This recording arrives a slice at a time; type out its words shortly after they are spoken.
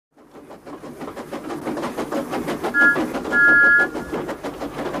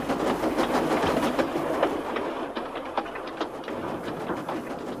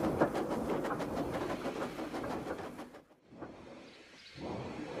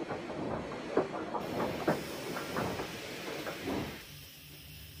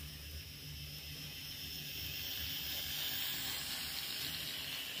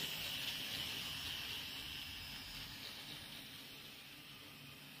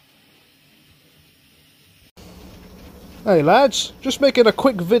Hey lads, just making a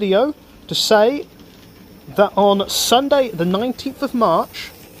quick video to say that on Sunday the 19th of March,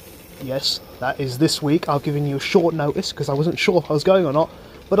 yes, that is this week, I've given you a short notice because I wasn't sure if I was going or not,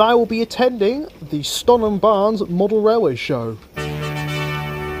 but I will be attending the Stonham Barns Model Railway Show.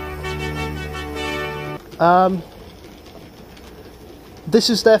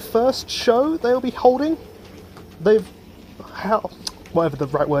 This is their first show they'll be holding. They've held, whatever the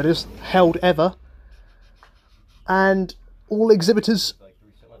right word is, held ever. And all exhibitors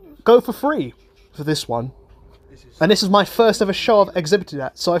go for free for this one. And this is my first ever show I've exhibited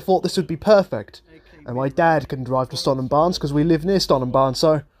at, so I thought this would be perfect. And my dad can drive to Stonham Barns because we live near Stonham Barns,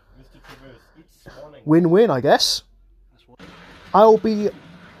 so win-win, I guess. I'll be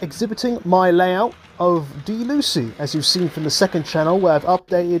exhibiting my layout of D. Lucy, as you've seen from the second channel where I've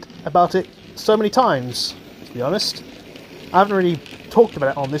updated about it so many times, to be honest. I haven't really talked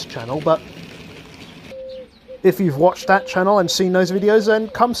about it on this channel, but if you've watched that channel and seen those videos, then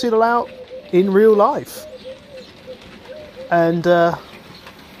come see the layout in real life. And, well,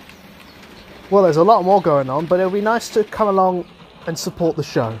 there's a lot more going on, but it'll be nice to come along and support the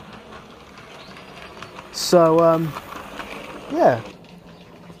show. So, yeah.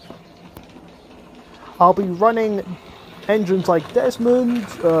 I'll be running engines like Desmond,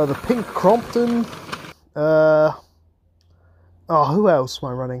 the Pink Crompton, oh, who else am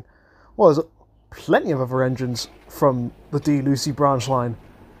I running? Well, there's plenty of other engines from the D. Lucy branch line.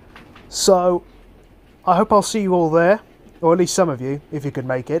 So, I hope I'll see you all there, or at least some of you, if you can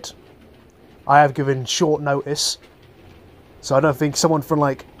make it. I have given short notice, so I don't think someone from,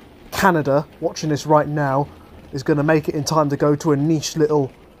 like, Canada watching this right now is going to make it in time to go to a niche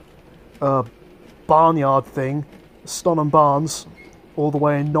little barnyard thing, Stonham Barns, all the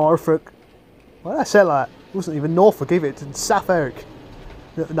way in Norfolk. Why did I say like that? It wasn't even Norfolk, either. It's in Suffolk.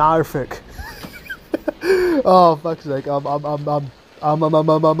 Norfolk. Oh, fuck's sake! I'm Joe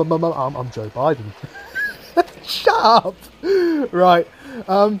Biden. Shut up. Right.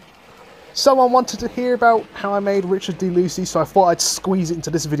 Someone wanted to hear about how I made Richard D. Lucy, so I thought I'd squeeze it into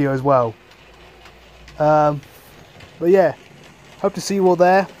this video as well. But yeah, hope to see you all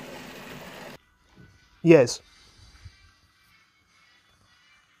there. Yes.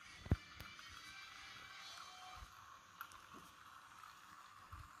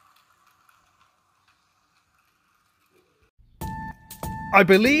 I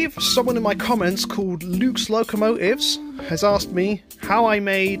believe someone in my comments called Luke's Locomotives has asked me how I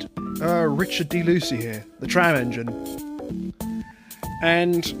made Richard D. Lucy here, the tram engine.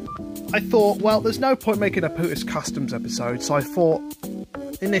 And I thought, well, there's no point making a Pettaugh Customs episode, so I thought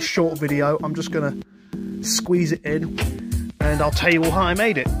in this short video I'm just going to squeeze it in and I'll tell you all how I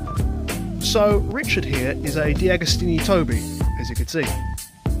made it. So Richard here is a DeAgostini Toby, as you can see,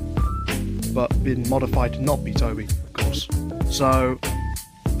 but been modified to not be Toby, of course. So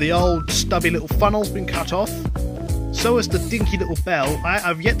the old stubby little funnel's been cut off, so has the dinky little bell.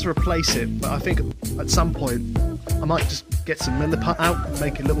 I've yet to replace it, but I think at some point I might just get some milliput out,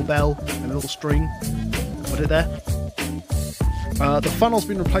 make a little bell and a little string, put it there. The funnel's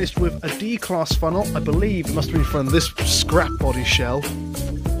been replaced with a D-class funnel. I believe it must have been from this scrap body shell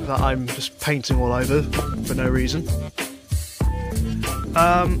that I'm just painting all over for no reason.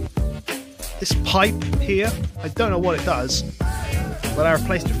 This pipe here, I don't know what it does, but I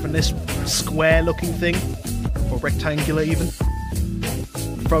replaced it from this square looking thing, or rectangular even,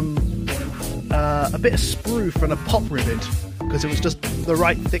 from a bit of sprue from a pop rivet, because it was just the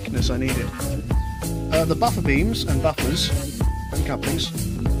right thickness I needed. The buffer beams and buffers and couplings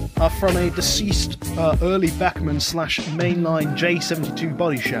are from a deceased early Bachmann / mainline J72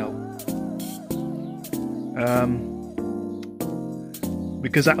 body shell.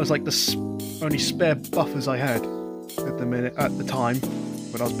 Because that was like the only spare buffers I had at the time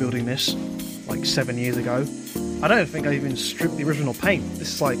when I was building this, like 7 years ago. I don't think I even stripped the original paint.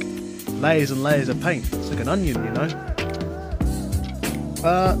 This is like layers and layers of paint. It's like an onion, you know.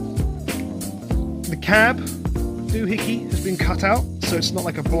 The cab doohickey has been cut out, so it's not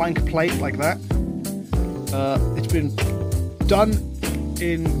like a blank plate like that. It's been done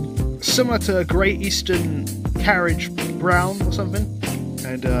in similar to a Great Eastern carriage brown or something,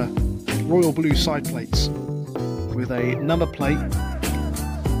 and royal blue side plates with a number plate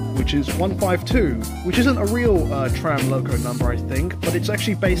which is 152, which isn't a real tram loco number, I think, but it's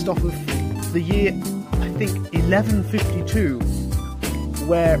actually based off of the year, I think, 1152,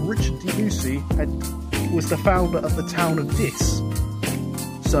 where Richard D. Lucy was the founder of the town of Dis.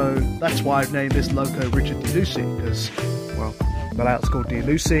 So that's why I've named this loco Richard D. Lucy, because, well, the layout's called D.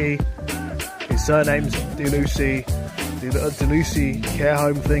 Lucy, his surname's D. Lucy, the De Lucy care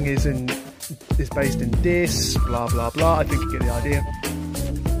home thing is is based in this, blah blah blah. I think you get the idea.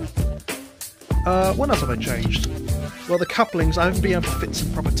 What else have I changed? Well, the couplings, I haven't been able to fit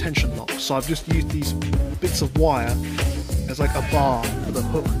some proper tension locks, so I've just used these bits of wire as like a bar for the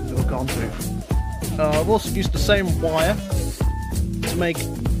hook to hook onto. I've also used the same wire to make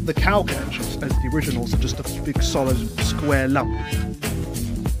the cow catchers as the originals, just a big solid square lump.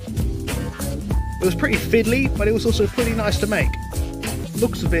 It was pretty fiddly, but it was also pretty nice to make.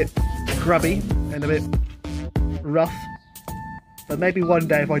 Looks a bit grubby and a bit rough, but maybe one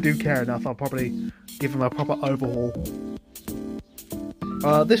day if I do care enough I'll probably give them a proper overhaul.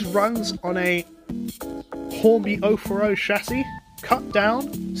 This runs on a Hornby 040 chassis, cut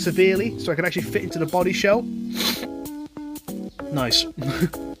down severely so I can actually fit into the body shell. Nice.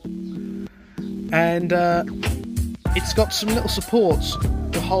 And it's got some little supports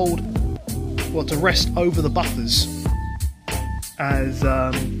to hold, well, to rest over the buffers, as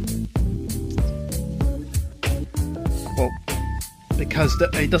well, because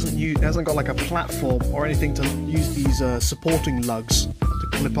it hasn't got like a platform or anything to use these supporting lugs to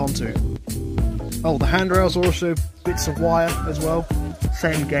clip onto. Oh, the handrails are also bits of wire as well,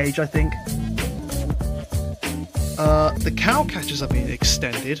 same gauge I think. The cow catchers have been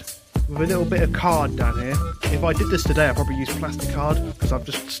extended with a little bit of card down here. If I did this today I'd probably use plastic card, because I've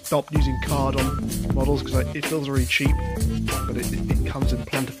just stopped using card on models because it feels really cheap, but it comes in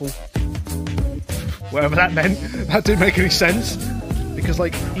plentiful. Whatever that meant, that didn't make any sense, because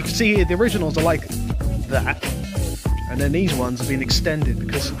like you can see here the originals are like that, and then these ones have been extended,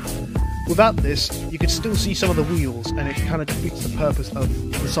 because without this you could still see some of the wheels and it kind of defeats the purpose of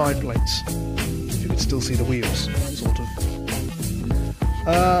the side plates. You could still see the wheels, sort of.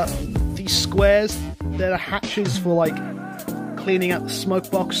 These squares, they're the hatches for like cleaning out the smoke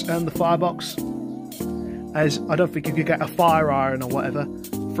box and the firebox, as I don't think you could get a fire iron or whatever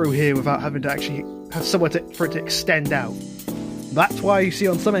through here without having to actually have somewhere for it to extend out. That's why you see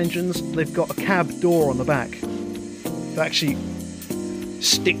on some engines they've got a cab door on the back to actually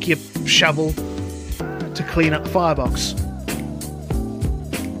stick your shovel to clean up the firebox.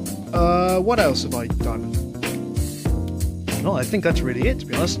 What else have I done? No, I think that's really it, to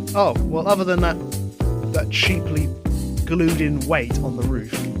be honest. Oh, well, other than that cheaply glued in weight on the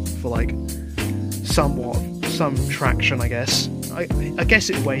roof for like some traction, I guess. I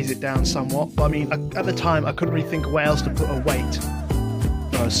guess it weighs it down somewhat, but I mean, at the time I couldn't really think of where else to put a weight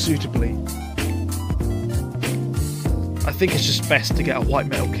suitably. I think it's just best to get a white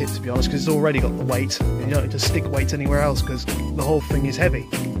metal kit, to be honest, because it's already got the weight, and you don't need to stick weight anywhere else because the whole thing is heavy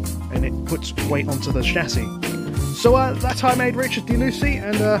and it puts weight onto the chassis. So that's how I made Richard D. Lucy,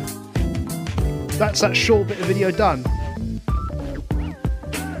 and that's that short bit of video done.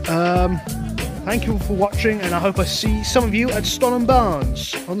 Thank you for watching, and I hope I see some of you at Stonham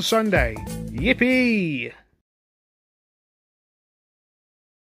Barns on Sunday. Yippee!